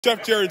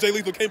Jeff Jarrett and Jay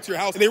Lethal came to your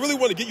house and they really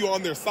want to get you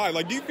on their side.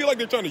 Like, do you feel like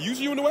they're trying to use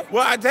you in a way?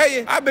 Well, I tell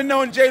you, I've been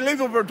knowing Jay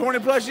Lethal for 20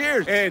 plus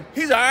years, and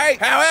he's all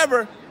right.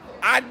 However,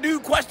 I do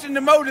question the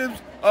motives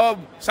of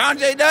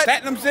Sanjay Dutt,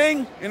 Satnam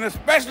Singh, and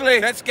especially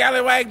that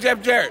scallywag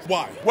Jeff Jarrett.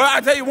 Why? Well,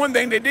 I tell you one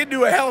thing, they did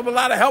do a hell of a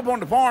lot of help on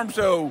the farm,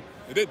 so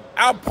they did.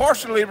 I'll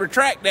partially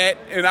retract that,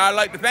 and I'd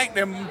like to thank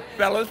them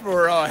fellas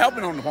for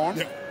helping on the farm.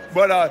 Yeah.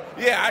 But,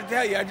 yeah, I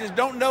tell you, I just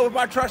don't know if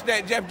I trust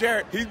that Jeff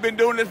Jarrett. He's been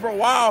doing this for a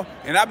while,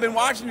 and I've been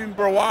watching him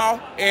for a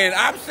while, and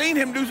I've seen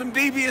him do some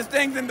devious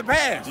things in the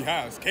past. He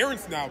has.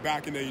 Karen's now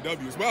back in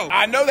AEW as well.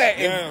 I know that.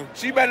 Yeah. And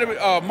she better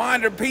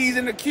mind her P's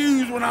and the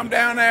Q's when I'm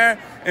down there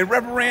and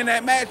refereeing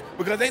that match,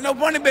 because ain't no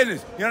funny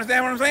business. You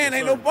understand what I'm saying?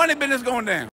 Yes, ain't sir. no funny business going down.